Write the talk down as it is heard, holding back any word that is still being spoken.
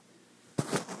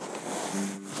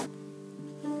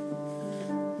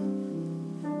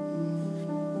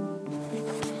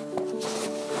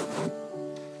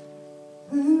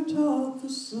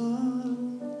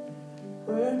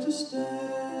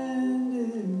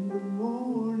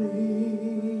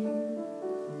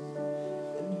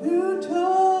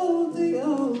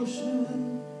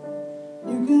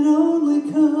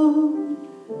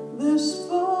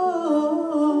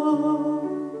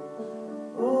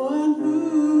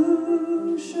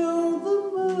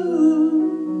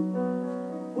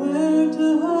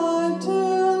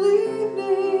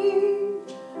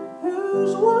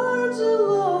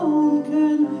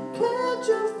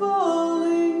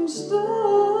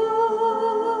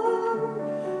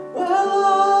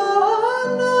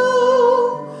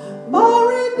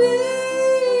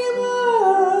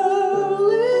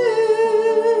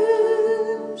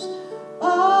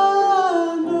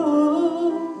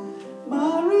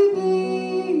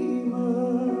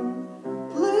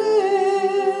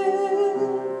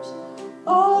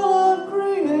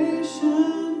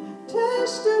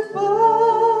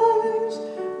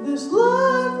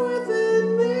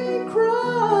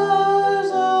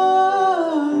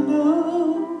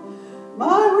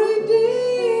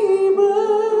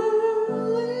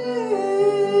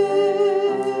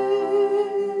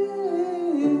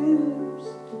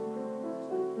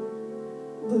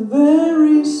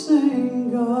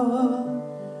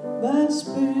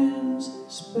spins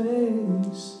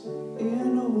space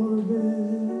in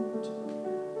orbit,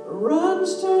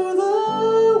 runs to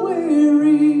the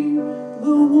weary,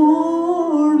 the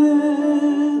worn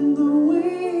and the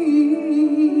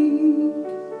weak,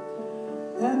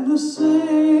 and the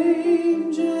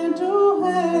same gentle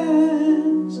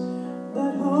hands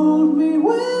that hold me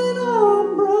when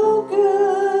I'm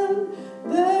broken,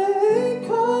 they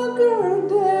conquer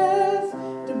death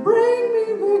to bring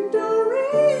me victory.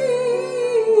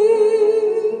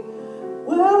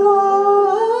 Well,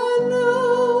 I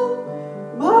know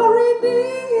my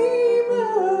Redeemer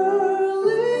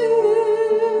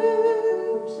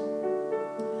lives.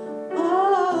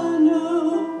 I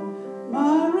know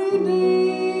my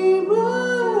Redeemer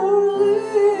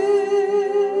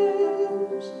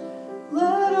lives.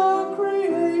 Let all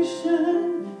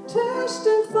creation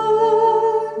testify.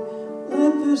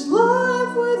 Let this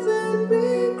life within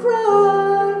me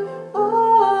cry.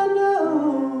 I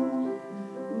know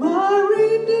my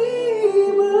Redeemer.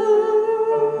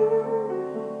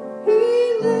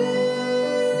 He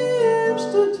lives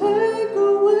to take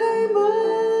away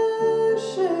my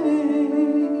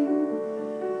shame,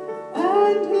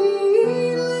 and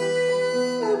He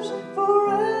lives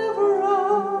forever.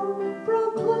 I'll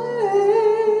proclaim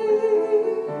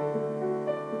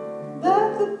that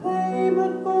the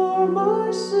payment for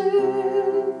my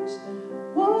sins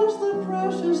was the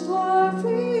precious life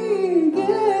He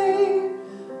gave.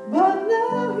 But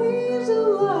now He's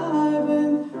alive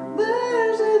and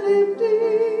there's an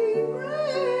empty grave.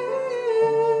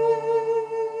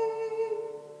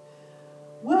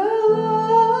 Well, I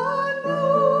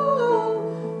know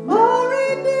my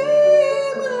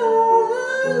Redeemer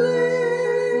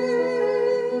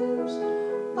lives.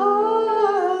 I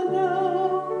know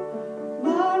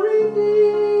my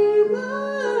Redeemer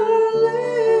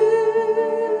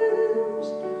lives.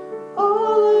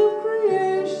 All of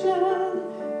creation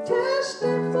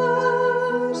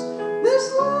testifies. This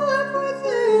life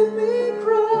within me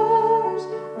cries.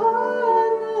 I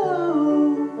know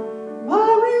my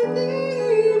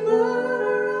Redeemer.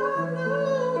 I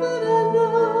know that I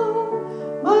know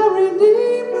my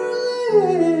Redeemer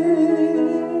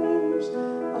lives.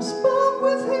 I spoke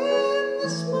with Him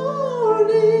this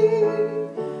morning,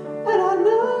 and I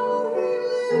know He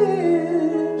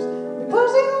lives.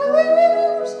 Because He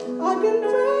lives, I can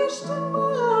face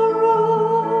tomorrow.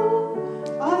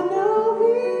 I know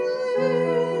He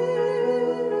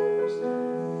lives.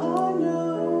 I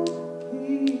know He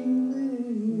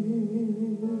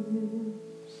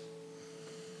lives.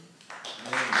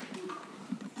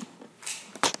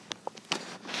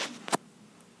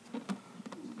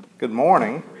 Good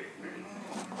morning.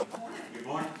 Good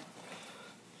morning.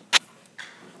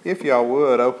 If y'all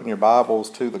would, open your Bibles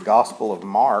to the Gospel of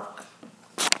Mark,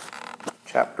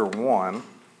 chapter 1.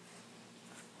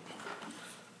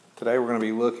 Today we're going to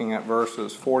be looking at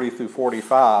verses 40 through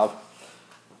 45.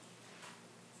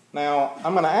 Now,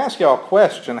 I'm going to ask y'all a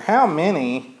question. How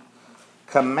many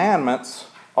commandments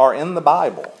are in the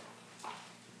Bible?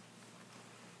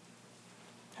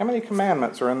 How many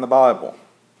commandments are in the Bible?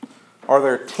 Are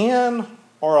there 10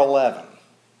 or 11?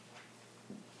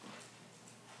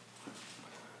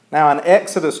 Now in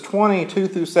Exodus 22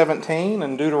 through 17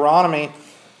 and Deuteronomy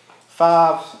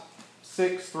 5,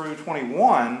 6 through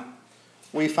 21,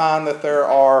 we find that there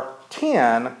are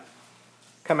 10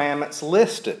 commandments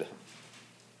listed.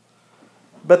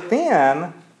 But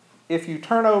then, if you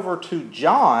turn over to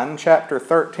John chapter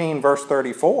 13, verse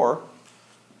 34,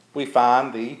 we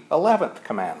find the 11th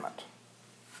commandment.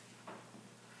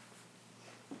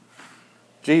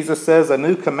 Jesus says, "A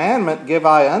new commandment give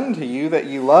I unto you, that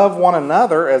ye love one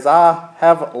another as I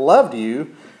have loved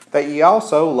you, that ye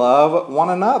also love one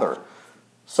another."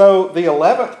 So the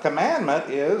 11th commandment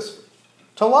is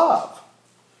to love.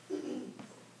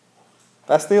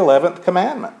 That's the 11th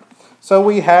commandment. So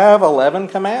we have 11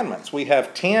 commandments. We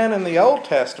have 10 in the Old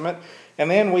Testament, and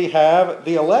then we have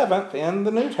the 11th in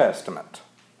the New Testament.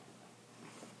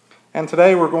 And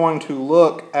today we're going to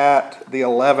look at the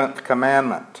 11th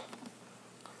commandment.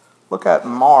 Look at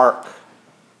Mark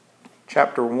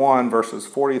chapter 1, verses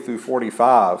 40 through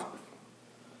 45.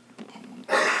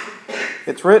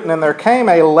 It's written, "And there came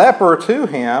a leper to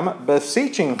him,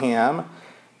 beseeching him,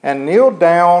 and kneeled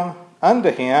down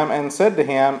unto him, and said to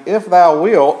him, If thou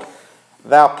wilt,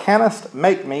 thou canst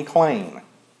make me clean.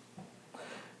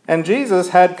 And Jesus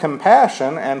had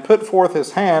compassion, and put forth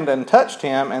his hand, and touched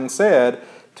him, and said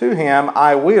to him,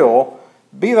 I will,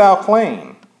 be thou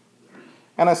clean.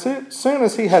 And as soon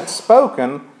as he had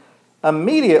spoken,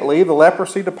 immediately the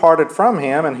leprosy departed from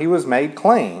him, and he was made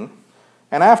clean.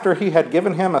 And after he had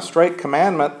given him a straight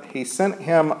commandment, he sent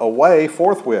him away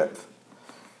forthwith.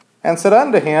 and said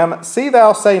unto him, See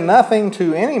thou say nothing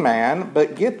to any man,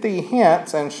 but get thee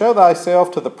hence, and show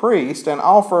thyself to the priest, and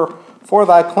offer for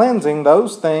thy cleansing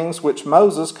those things which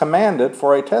Moses commanded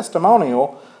for a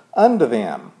testimonial unto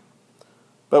them.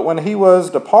 But when he was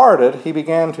departed, he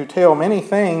began to tell many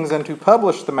things, and to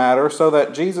publish the matter, so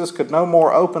that Jesus could no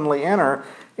more openly enter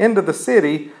into the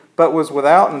city, but was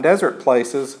without in desert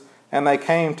places, and they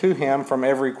came to him from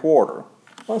every quarter.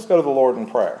 Let's go to the Lord in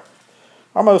prayer.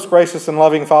 Our most gracious and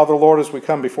loving Father, Lord, as we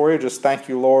come before you, just thank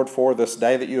you, Lord, for this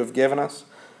day that you have given us.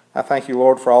 I thank you,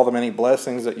 Lord, for all the many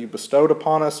blessings that you bestowed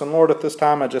upon us. And Lord, at this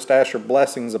time, I just ask your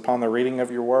blessings upon the reading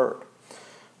of your word.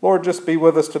 Lord, just be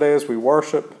with us today as we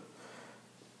worship.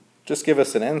 Just give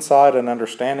us an insight and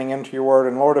understanding into your word.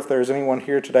 And Lord, if there's anyone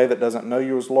here today that doesn't know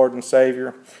you as Lord and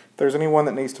Savior, if there's anyone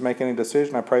that needs to make any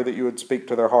decision, I pray that you would speak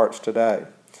to their hearts today.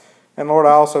 And Lord,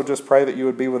 I also just pray that you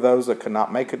would be with those that could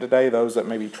not make it today, those that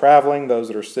may be traveling, those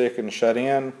that are sick and shut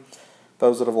in,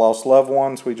 those that have lost loved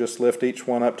ones. We just lift each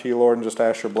one up to you, Lord, and just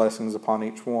ask your blessings upon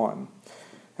each one.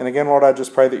 And again, Lord, I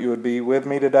just pray that you would be with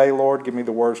me today, Lord. Give me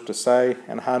the words to say,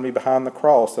 and hide me behind the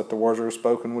cross, that the words that are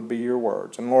spoken would be your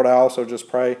words. And Lord, I also just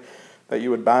pray that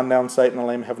you would bind down Satan and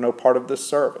let him have no part of this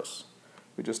service.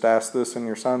 We just ask this in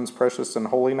your Son's precious and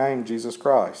holy name, Jesus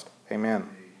Christ. Amen.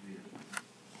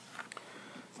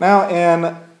 Now,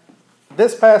 in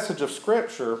this passage of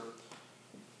Scripture,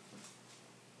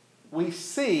 we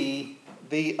see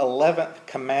the 11th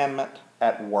commandment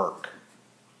at work.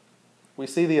 We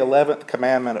see the 11th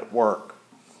commandment at work.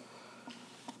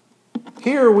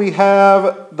 Here we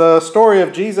have the story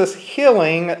of Jesus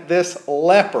healing this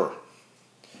leper.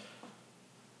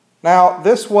 Now,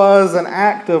 this was an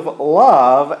act of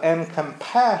love and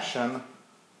compassion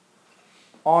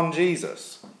on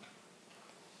Jesus.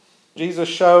 Jesus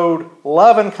showed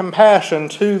love and compassion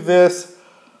to this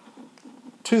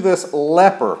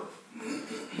leper.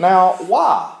 Now,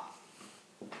 why?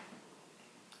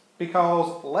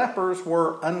 Because lepers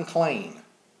were unclean.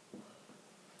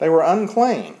 They were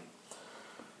unclean.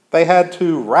 They had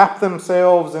to wrap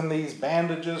themselves in these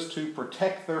bandages to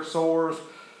protect their sores.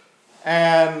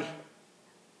 And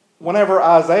whenever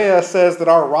Isaiah says that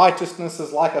our righteousness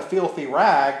is like a filthy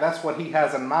rag, that's what he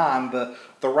has in mind, the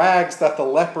rags that the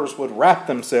lepers would wrap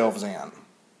themselves in.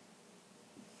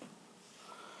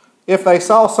 If they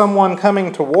saw someone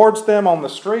coming towards them on the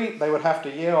street, they would have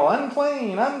to yell,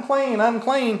 unclean, unclean,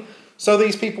 unclean, so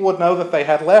these people would know that they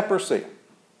had leprosy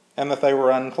and that they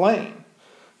were unclean.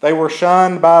 They were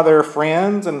shunned by their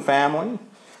friends and family.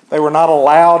 They were not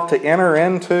allowed to enter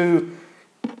into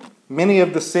many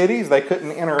of the cities. They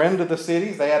couldn't enter into the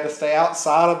cities. They had to stay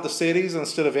outside of the cities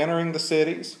instead of entering the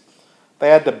cities. They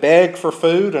had to beg for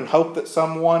food and hope that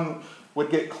someone would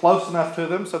get close enough to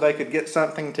them so they could get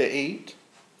something to eat.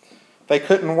 They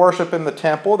couldn't worship in the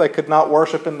temple. They could not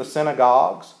worship in the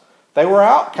synagogues. They were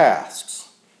outcasts.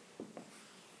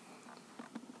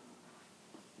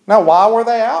 Now, why were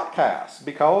they outcasts?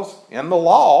 Because in the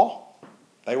law,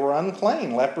 they were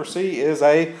unclean. Leprosy is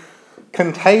a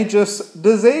contagious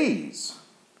disease.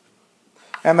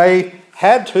 And they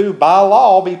had to, by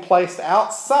law, be placed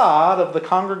outside of the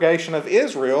congregation of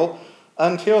Israel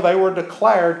until they were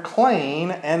declared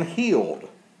clean and healed.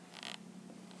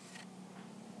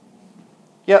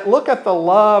 Yet look at the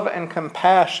love and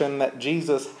compassion that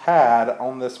Jesus had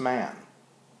on this man,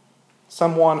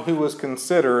 someone who was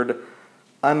considered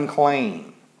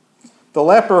unclean. The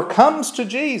leper comes to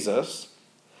Jesus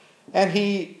and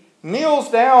he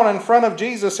kneels down in front of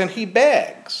Jesus and he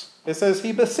begs. It says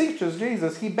he beseeches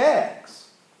Jesus, he begs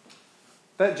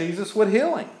that Jesus would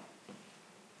heal him.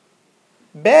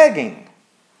 Begging.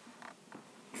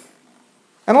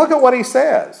 And look at what he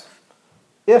says.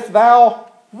 If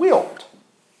thou wilt.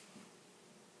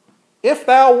 If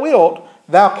thou wilt,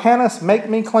 thou canst make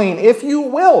me clean. If you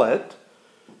will it,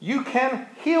 you can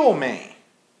heal me.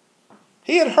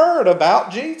 He had heard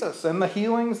about Jesus and the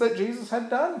healings that Jesus had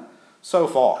done so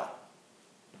far.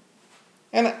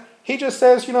 And he just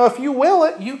says, if you will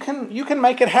it, you can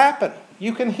make it happen.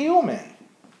 You can heal me.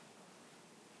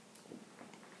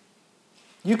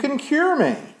 You can cure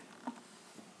me.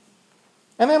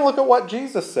 And then look at what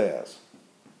Jesus says.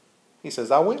 He says,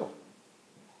 I will.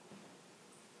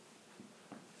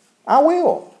 I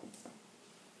will.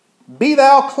 Be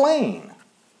thou clean.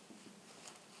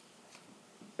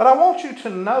 But I want you to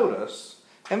notice,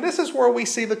 and this is where we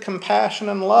see the compassion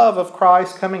and love of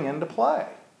Christ coming into play.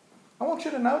 I want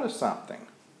you to notice something.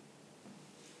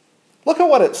 Look at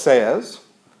what it says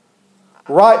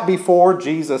right before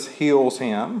Jesus heals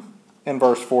him in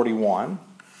verse 41.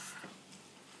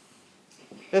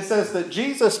 It says that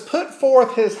Jesus put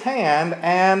forth his hand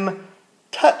and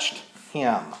touched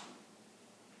him.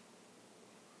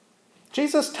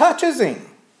 Jesus touches him.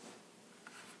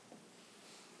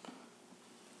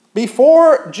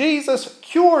 Before Jesus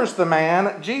cures the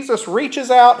man, Jesus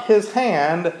reaches out his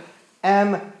hand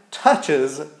and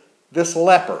touches this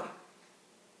leper.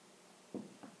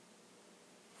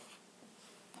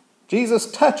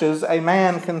 Jesus touches a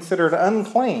man considered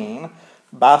unclean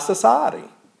by society.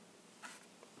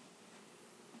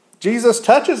 Jesus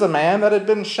touches a man that had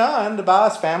been shunned by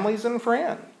his families and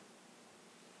friends.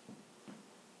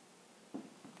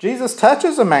 Jesus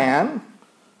touches a man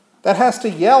that has to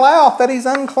yell out that he's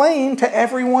unclean to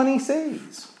everyone he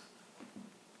sees.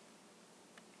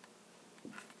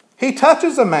 He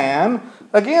touches a man,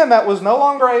 again, that was no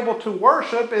longer able to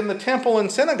worship in the temple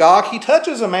and synagogue. He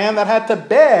touches a man that had to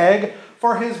beg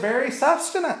for his very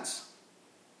sustenance.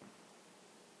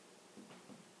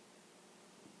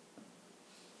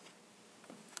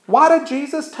 Why did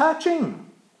Jesus touch him?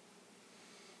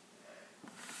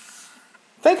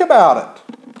 Think about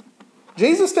it.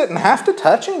 Jesus didn't have to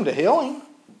touch him to heal him.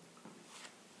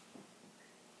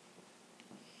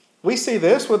 We see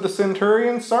this with the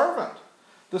centurion's servant.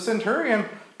 The centurion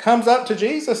comes up to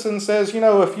Jesus and says,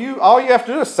 if all you have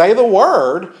to do is say the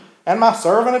word and my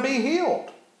servant will be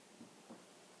healed.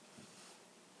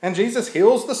 And Jesus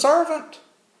heals the servant.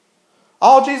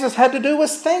 All Jesus had to do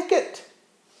was think it.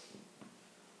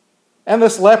 And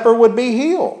this leper would be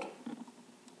healed.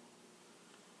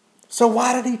 So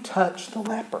why did he touch the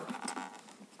leper?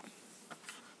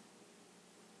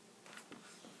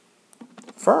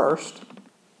 First,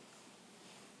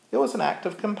 it was an act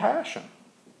of compassion.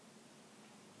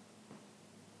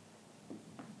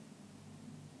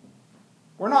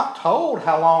 We're not told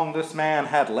how long this man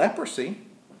had leprosy,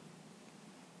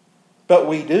 but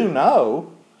we do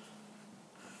know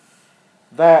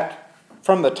that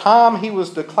from the time he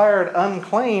was declared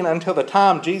unclean until the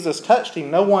time Jesus touched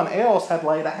him, no one else had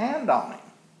laid a hand on him.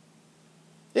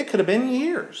 It could have been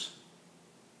years.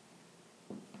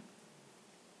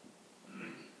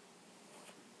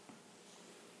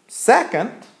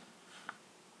 Second,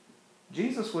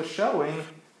 Jesus was showing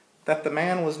that the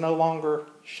man was no longer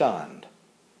shunned.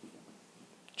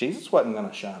 Jesus wasn't going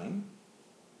to shun him.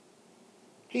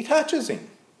 He touches him.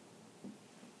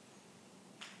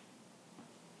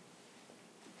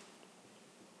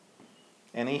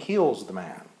 And he heals the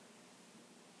man.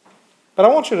 But I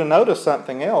want you to notice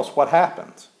something else. What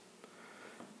happens?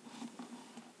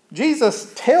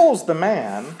 Jesus tells the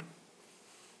man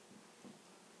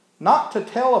not to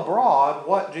tell abroad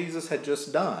what Jesus had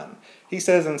just done. He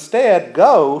says instead,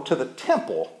 go to the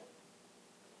temple,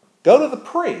 go to the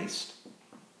priest,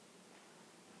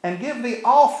 and give the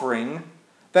offering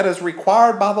that is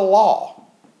required by the law.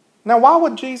 Now, why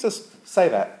would Jesus say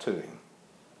that to him?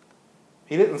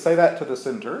 He didn't say that to the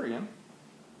centurion.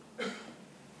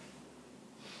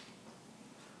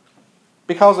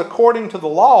 Because according to the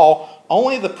law,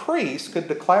 only the priest could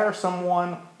declare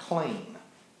someone clean.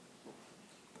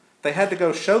 They had to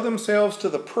go show themselves to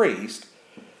the priest,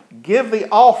 give the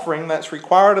offering that's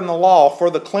required in the law for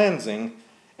the cleansing,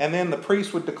 and then the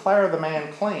priest would declare the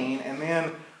man clean, and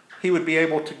then he would be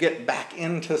able to get back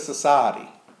into society.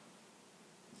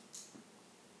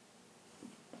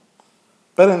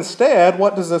 But instead,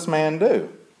 what does this man do?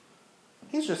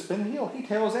 He's just been healed. He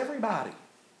tells everybody.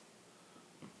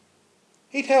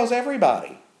 He tells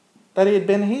everybody that he had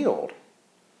been healed.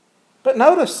 But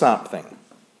notice something.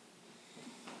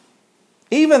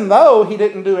 Even though he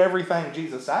didn't do everything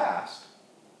Jesus asked,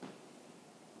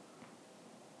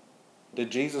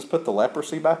 did Jesus put the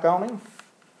leprosy back on him?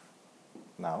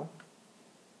 No.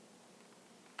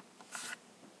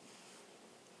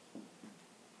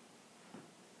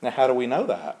 Now, how do we know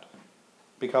that?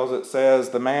 Because it says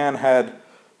the man had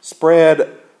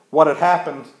spread what had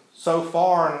happened so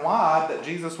far and wide that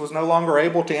Jesus was no longer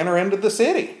able to enter into the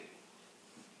city.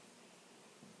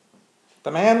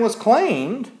 The man was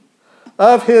cleaned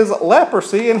of his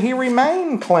leprosy, and he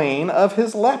remained clean of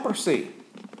his leprosy.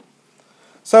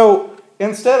 So,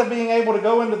 instead of being able to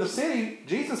go into the city,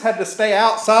 Jesus had to stay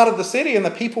outside of the city, and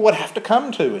the people would have to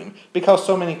come to him because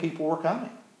so many people were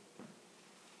coming.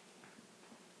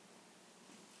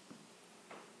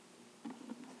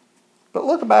 But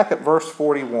look back at verse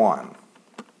 41.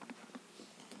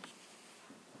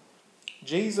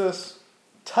 Jesus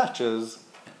touches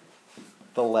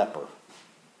the leper.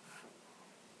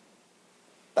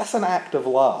 That's an act of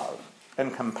love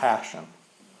and compassion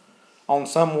on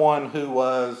someone who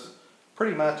was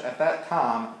pretty much at that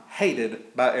time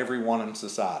hated by everyone in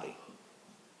society.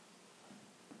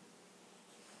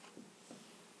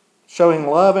 Showing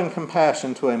love and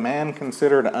compassion to a man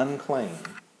considered unclean.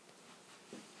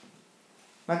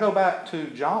 Now go back to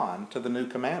John, to the new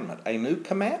commandment. A new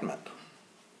commandment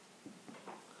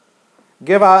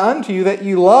give I unto you that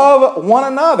you love one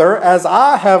another as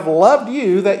I have loved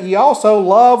you, that ye also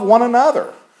love one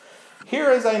another.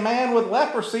 Here is a man with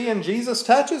leprosy and Jesus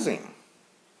touches him.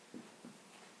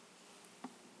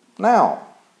 Now,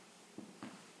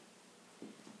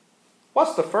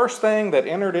 what's the first thing that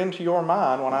entered into your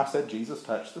mind when I said Jesus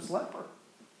touched this leper?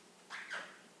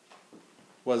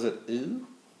 Was it, ooh?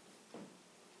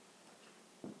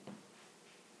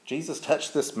 Jesus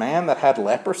touched this man that had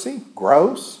leprosy?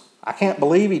 Gross. I can't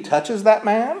believe he touches that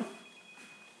man.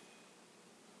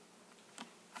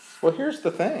 Well, here's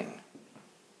the thing.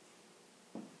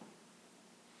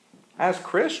 As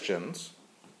Christians,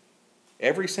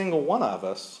 every single one of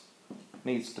us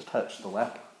needs to touch the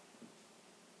leper.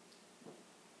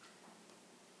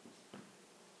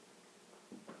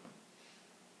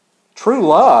 True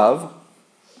love,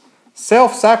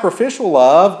 self-sacrificial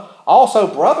love, also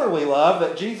brotherly love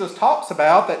that Jesus talks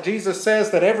about, that Jesus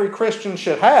says that every Christian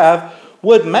should have,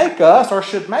 would make us, or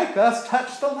should make us,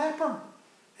 touch the leper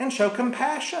and show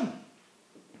compassion.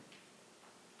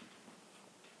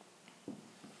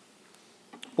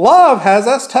 Love has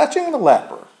us touching the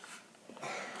leper.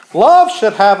 Love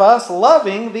should have us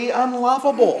loving the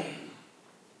unlovable.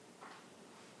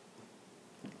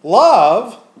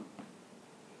 Love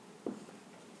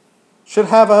should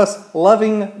have us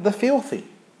loving the filthy,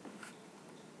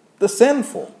 the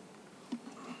sinful,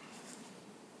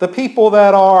 the people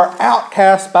that are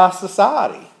outcast by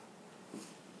society.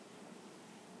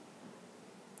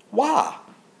 Why?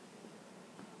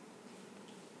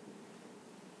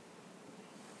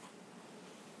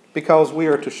 Because we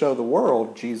are to show the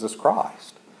world Jesus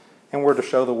Christ, and we're to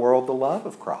show the world the love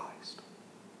of Christ.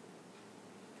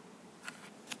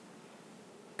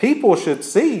 People should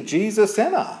see Jesus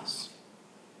in us.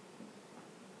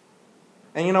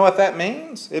 And you know what that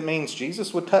means? It means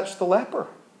Jesus would touch the leper,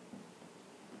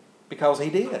 because he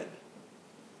did.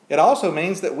 It also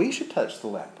means that we should touch the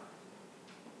leper.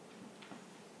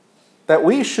 That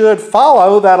we should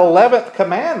follow that 11th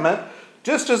commandment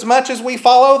just as much as we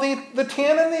follow the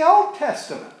 10 in the Old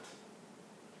Testament.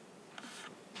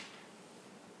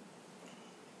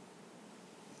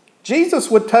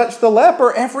 Jesus would touch the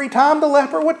leper every time the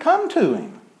leper would come to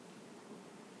him.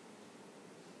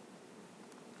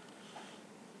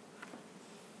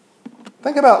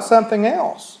 Think about something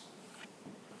else.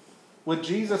 Would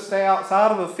Jesus stay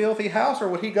outside of a filthy house, or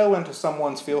would he go into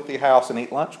someone's filthy house and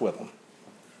eat lunch with them?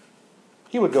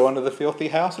 He would go into the filthy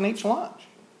house and eat lunch.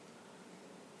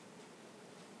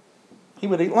 He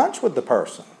would eat lunch with the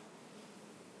person.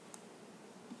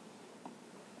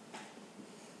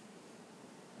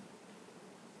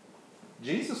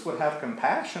 Jesus would have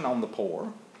compassion on the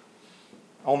poor,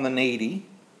 on the needy,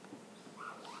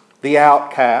 the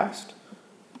outcast.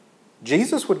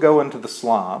 Jesus would go into the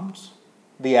slums,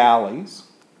 the alleys,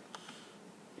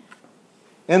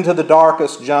 into the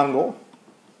darkest jungle.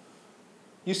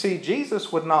 You see,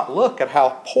 Jesus would not look at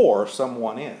how poor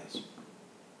someone is.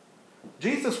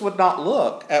 Jesus would not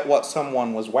look at what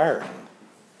someone was wearing.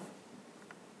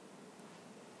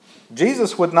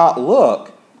 Jesus would not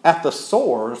look at the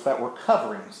sores that were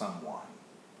covering someone,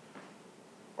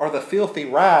 or the filthy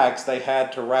rags they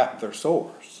had to wrap their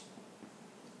sores.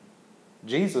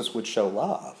 Jesus would show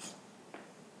love.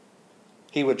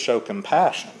 He would show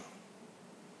compassion.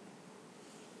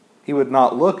 He would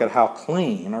not look at how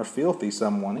clean or filthy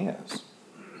someone is.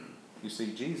 You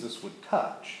see, Jesus would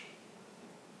touch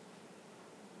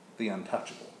the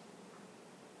untouchable.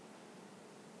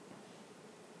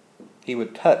 He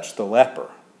would touch the leper.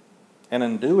 And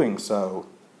in doing so,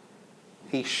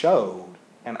 he showed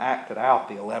and acted out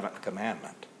the 11th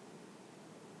commandment.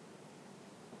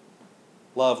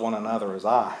 Love one another as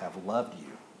I have loved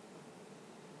you.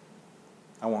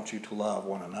 I want you to love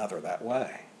one another that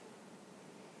way.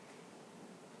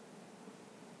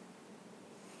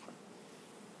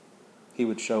 He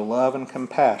would show love and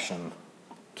compassion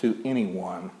to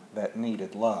anyone that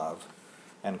needed love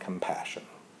and compassion.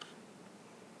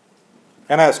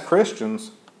 And as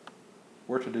Christians,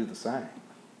 we're to do the same.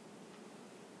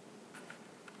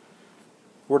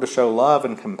 We're to show love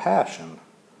and compassion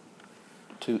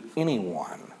to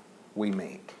anyone we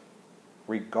meet,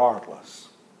 regardless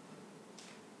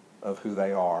of who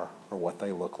they are, or what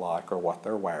they look like, or what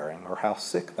they're wearing, or how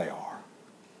sick they are,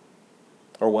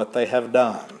 or what they have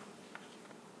done.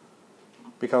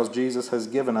 Because Jesus has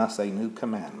given us a new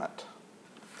commandment.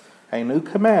 A new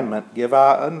commandment give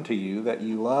I unto you, that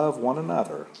you love one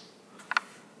another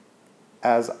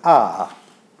as I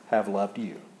have loved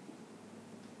you.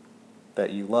 That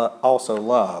you also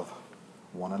love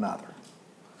one another.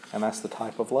 And that's the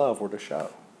type of love we're to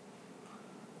show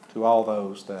to all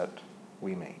those that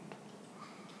we meet.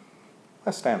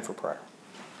 Let's stand for prayer.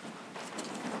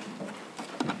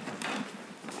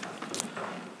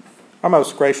 Our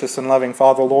most gracious and loving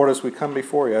Father, Lord, as we come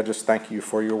before you, I just thank you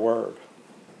for your word.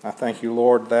 I thank you,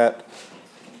 Lord, that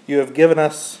you have given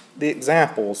us the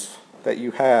examples that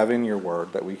you have in your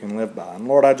word that we can live by. And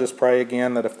Lord, I just pray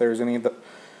again that if there's any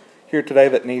here today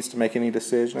that needs to make any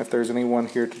decision, if there's anyone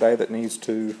here today that needs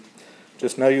to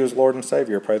just know you as Lord and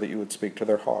Savior, I pray that you would speak to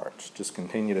their hearts. Just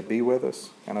continue to be with us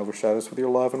and overshadow us with your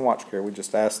love and watch care. We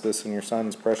just ask this in your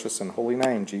Son's precious and holy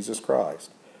name, Jesus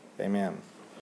Christ. Amen.